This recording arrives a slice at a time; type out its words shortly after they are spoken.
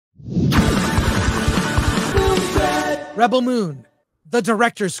Rebel Moon, the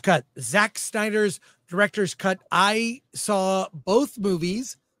director's cut, Zack Snyder's director's cut. I saw both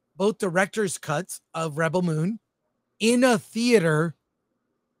movies, both director's cuts of Rebel Moon in a theater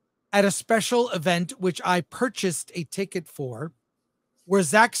at a special event, which I purchased a ticket for, where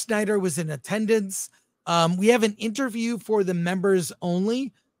Zack Snyder was in attendance. We have an interview for the members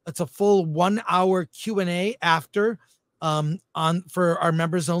only. It's a full 1 hour Q&A after for our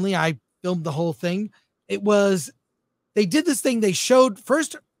members only. I filmed the whole thing. They did this thing. They showed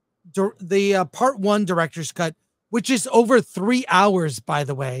first the part 1 director's cut, which is over 3 hours, by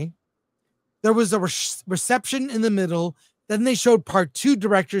the way. There was a reception in the middle. Then they showed part 2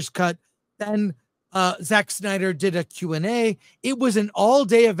 director's cut. Then Zack Snyder did a Q&A. It was an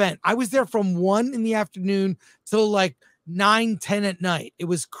all-day event. I was there from 1 in the afternoon till like 9, 10 at night. It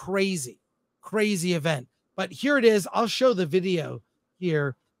was crazy event. But here it is. I'll show the video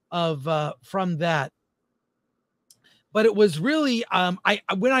here of from that. But it was really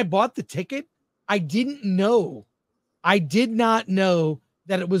when I bought the ticket, I did not know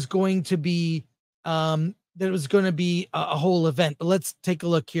that it was going to be a whole event. But let's take a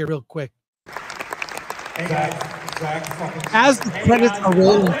look here real quick. Hey Zack, as the credits are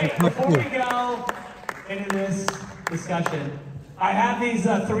rolling. Before we go into this discussion, I have these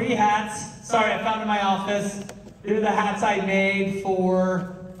 3 hats. Sorry, I found in my office. They're the hats I made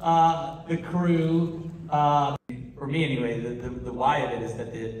for the crew. For me anyway, the why of it is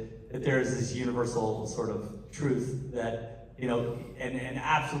that there is this universal sort of truth that, you know, and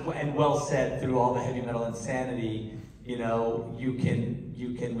absolute and well said through all the heavy metal insanity, you know, you can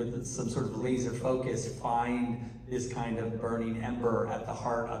with some sort of laser focus find this kind of burning ember at the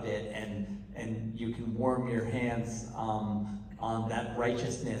heart of it, and you can warm your hands on that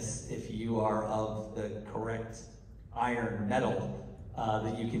righteousness if you are of the correct iron metal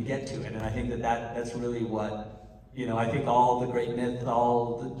that you can get to it. And I think that's really what, you know, I think all the great myth,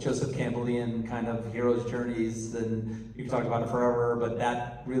 all the Joseph Campbellian kind of hero's journeys, and you can talk about it forever, but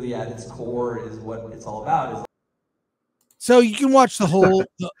that really at its core is what it's all about. So you can watch the whole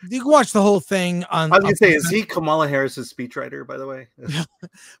thing on. I was gonna say, is he Kamala Harris's speechwriter, by the way? Yeah. But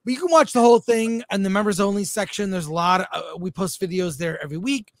you can watch the whole thing in the members only section. There's a lot of, we post videos there every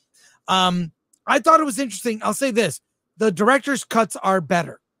week. I thought it was interesting. I'll say this: the director's cuts are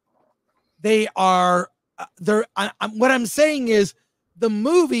better. They are. What I'm saying is, the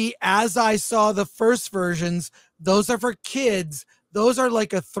movie, as I saw the first versions, those are for kids. Those are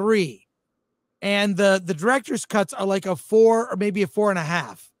like a 3. And the director's cuts are like a 4 or maybe a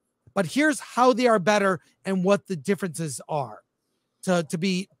 4.5. But here's how they are better and what the differences are. To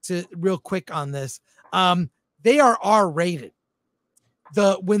real quick on this, they are R-rated.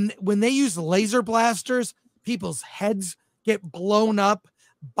 When they use laser blasters, people's heads get blown up,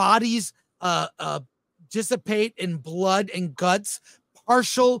 bodies dissipate in blood and guts.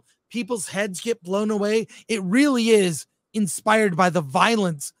 Partial people's heads get blown away. It really is inspired by the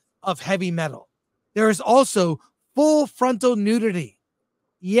violence of heavy metal. There is also full frontal nudity.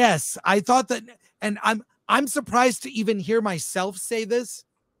 Yes, I thought that, and I'm surprised to even hear myself say this.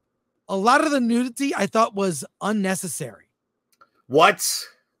 A lot of the nudity I thought was unnecessary. What?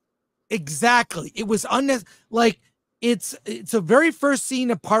 Exactly. It was unnecessary. Like it's a very first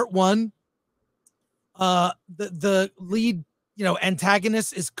scene of part 1. The lead, you know,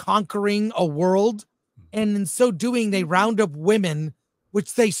 antagonist is conquering a world, and in so doing, they round up women,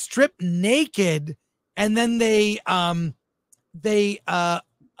 which they strip naked, and then they brand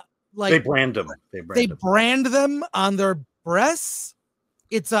them. They brand them on their breasts.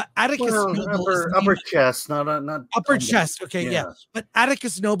 It's a Atticus Noble upper chest, not upper chest. Okay, yeah. But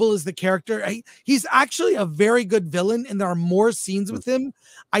Atticus Noble is the character. He's actually a very good villain, and there are more scenes with him.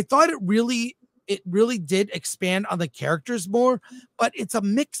 I thought it really did expand on the characters more, but it's a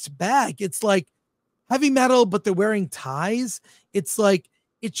mixed bag. It's like heavy metal, but they're wearing ties. It's like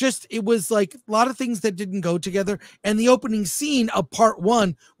it was like a lot of things that didn't go together. And the opening scene of part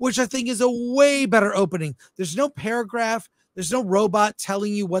 1, which I think is a way better opening. There's no paragraph. There's no robot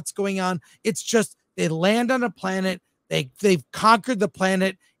telling you what's going on. It's just they land on a planet. They've conquered the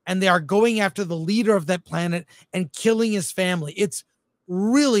planet, and they are going after the leader of that planet and killing his family. It's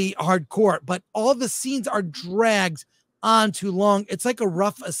really hardcore, but all the scenes are dragged on too long. It's like a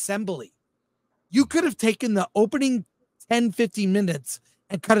rough assembly. You could have taken the opening 10-15 minutes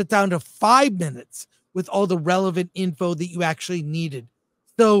and cut it down to 5 minutes with all the relevant info that you actually needed.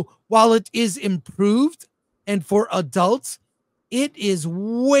 So while it is improved and for adults, it is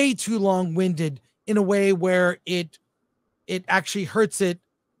way too long-winded in a way where it actually hurts it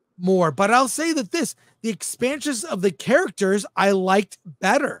more. But I'll say that the expansions of the characters I liked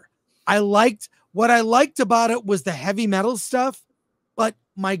better. I liked What I liked about it was the heavy metal stuff, but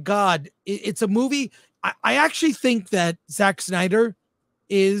my God, it's a movie. I actually think that Zack Snyder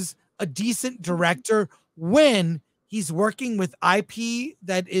is a decent director when he's working with IP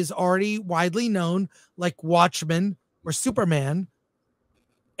that is already widely known, like Watchmen or Superman,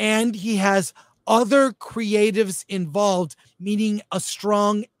 and he has other creatives involved, meaning a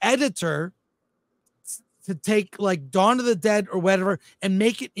strong editor to take like Dawn of the Dead or whatever and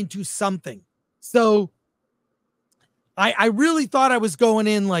make it into something. So I really thought I was going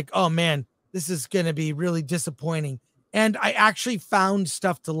in like, oh man, this is going to be really disappointing. And I actually found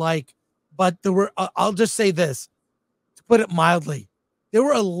stuff to like, but there were, I'll just say this, to put it mildly, there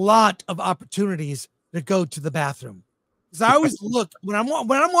were a lot of opportunities to go to the bathroom. Because I always look, when I'm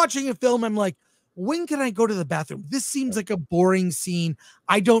watching a film, I'm like, when can I go to the bathroom? This seems like a boring scene.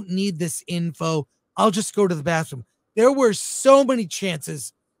 I don't need this info. I'll just go to the bathroom. There were so many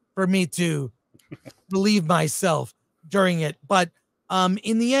chances for me to relieve myself during it, but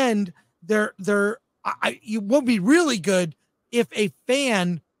in the end, it would be really good if a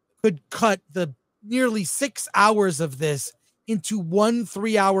fan could cut the nearly 6 hours of this into 1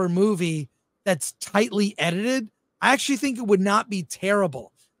 3-hour movie that's tightly edited. I actually think it would not be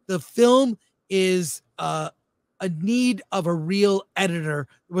terrible. The film is a need of a real editor.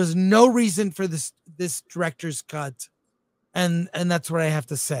 There was no reason for this director's cut, and that's what I have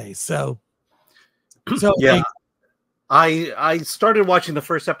to say. So yeah, I started watching the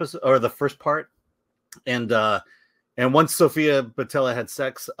first episode or the first part, and once Sophia Boutella had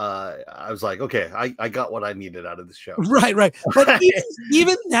sex, I was like, okay, I got what I needed out of this show. Right. But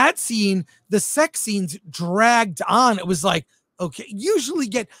even that scene, the sex scenes dragged on. It was like, okay,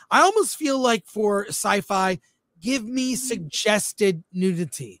 I almost feel like for sci-fi, give me suggested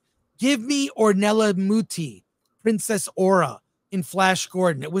nudity. Give me Ornella Muti, Princess Aura in Flash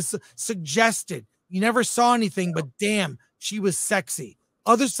Gordon. It was suggested. You never saw anything, but damn, she was sexy.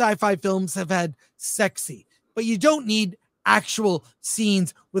 Other sci-fi films have had sexy, but you don't need actual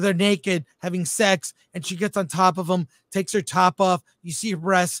scenes with her naked having sex and she gets on top of him, takes her top off. You see her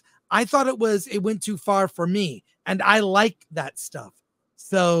breasts. I thought it went too far for me, and I like that stuff.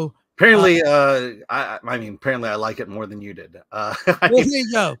 So apparently, apparently I like it more than you did. Well, there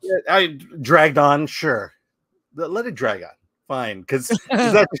you go. I dragged on, sure. Let it drag on, fine, because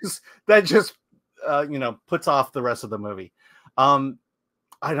that just puts off the rest of the movie.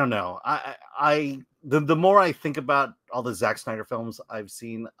 I don't know. The more I think about all the Zack Snyder films I've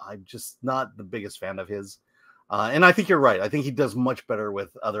seen, I'm just not the biggest fan of his. And I think you're right. I think he does much better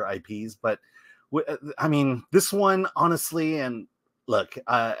with other IPs. But I mean, this one, honestly, and look,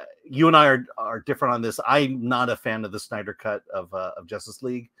 you and I are different on this. I'm not a fan of the Snyder cut of Justice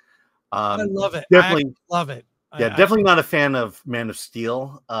League. I love it. Definitely love it. Yeah, definitely not a fan of Man of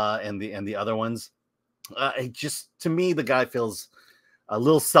Steel and the other ones. It just, to me, the guy feels a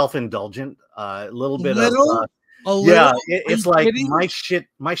little self-indulgent, a little bit it's like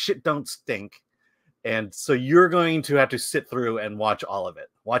my shit don't stink, and so you're going to have to sit through and watch all of it,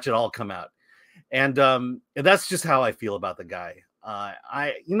 watch it all come out, and that's just how I feel about the guy.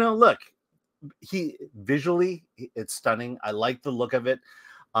 Look, he visually, it's stunning. I like the look of it.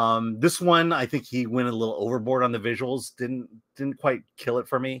 This one, I think he went a little overboard on the visuals. Didn't quite kill it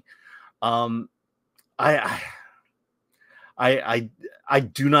for me. I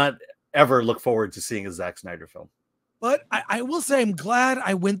do not ever look forward to seeing a Zack Snyder film. But I will say I'm glad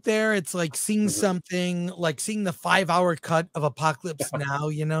I went there. It's like seeing something, like seeing the 5-hour cut of Apocalypse Now,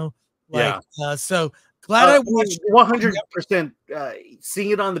 so glad I watched 100%. Seeing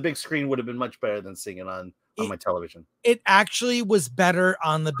it on the big screen would have been much better than seeing it on my television. It actually was better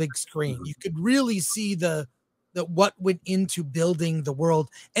on the big screen. You could really see the what went into building the world,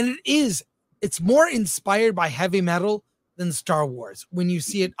 and it's more inspired by heavy metal than Star Wars when you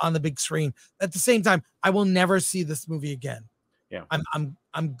see it on the big screen. At the same time, I will never see this movie again. Yeah,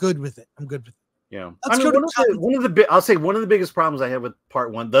 I'm good with it. I'm good with it. Yeah, I'll say one of the biggest problems I had with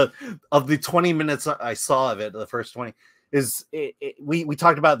part one, of the 20 minutes I saw of it, the first 20, is we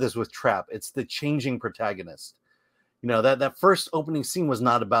talked about this with Trap. It's the changing protagonist. That first opening scene was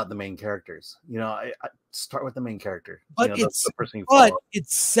not about the main characters. I start with the main character, but that's the person you follow. But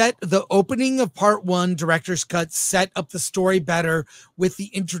it's set, the opening of part one, director's cut, set up the story better with the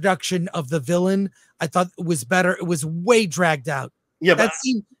introduction of the villain. I thought it was better. It was way dragged out. Yeah,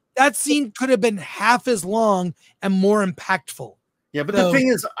 that scene could have been half as long and more impactful. Yeah, but the thing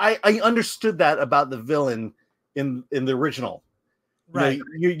is, I understood that about the villain in the original. Right.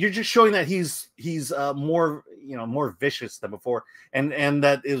 You're just showing that he's more more vicious than before, and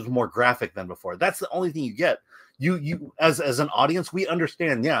that is more graphic than before. That's the only thing you get. You as an audience, we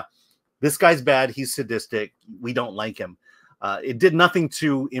understand. Yeah, this guy's bad. He's sadistic. We don't like him. It did nothing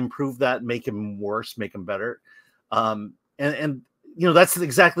to improve that, make him worse, make him better. And you know, that's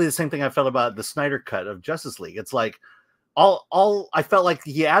exactly the same thing I felt about the Snyder cut of Justice League. It's like all I felt like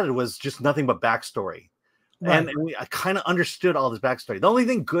he added was just nothing but backstory. Right. And I kind of understood all this backstory. The only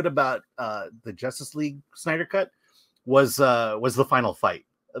thing good about the Justice League Snyder cut was the final fight.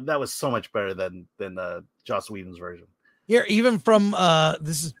 That was so much better than Joss Whedon's version. Here, even from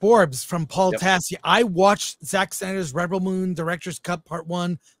this is Forbes from Paul Tassi. I watched Zack Snyder's Rebel Moon Director's Cut Part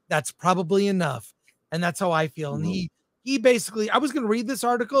 1. That's probably enough, and that's how I feel. And he basically, I was going to read this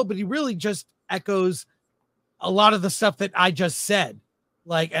article, but he really just echoes a lot of the stuff that I just said.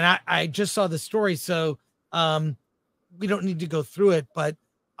 Like, and I just saw the story, so we don't need to go through it. But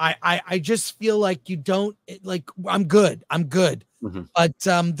I just feel like you don't like. I'm good. But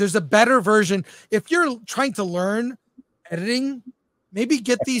there's a better version if you're trying to learn editing. Maybe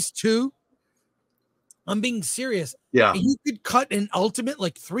get these two. I'm being serious. Yeah, you could cut an ultimate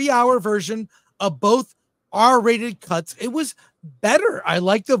like 3-hour version of both R-rated cuts. It was better. I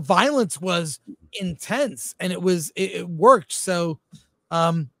like the violence was intense and it worked. So,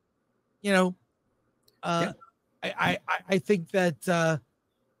 you know, I think that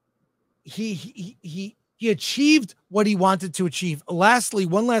he achieved what he wanted to achieve. Lastly,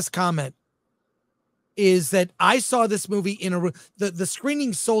 one last comment is that I saw this movie in a room. The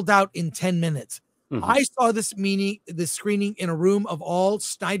screening sold out in 10 minutes. I saw this screening in a room of all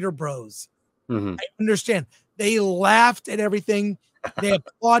Snyder bros. I understand. They laughed at everything. They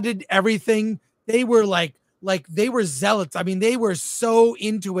applauded everything. They were like they were zealots. I mean, they were so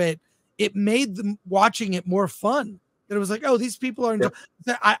into it. It made them watching it more fun. That it was like, oh, these people are enjoying.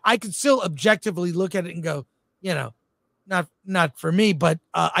 I could still objectively look at it and go, you know, not for me. But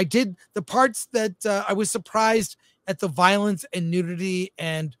I did the parts that I was surprised at the violence and nudity,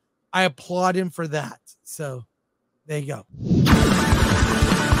 and I applaud him for that. So there you go.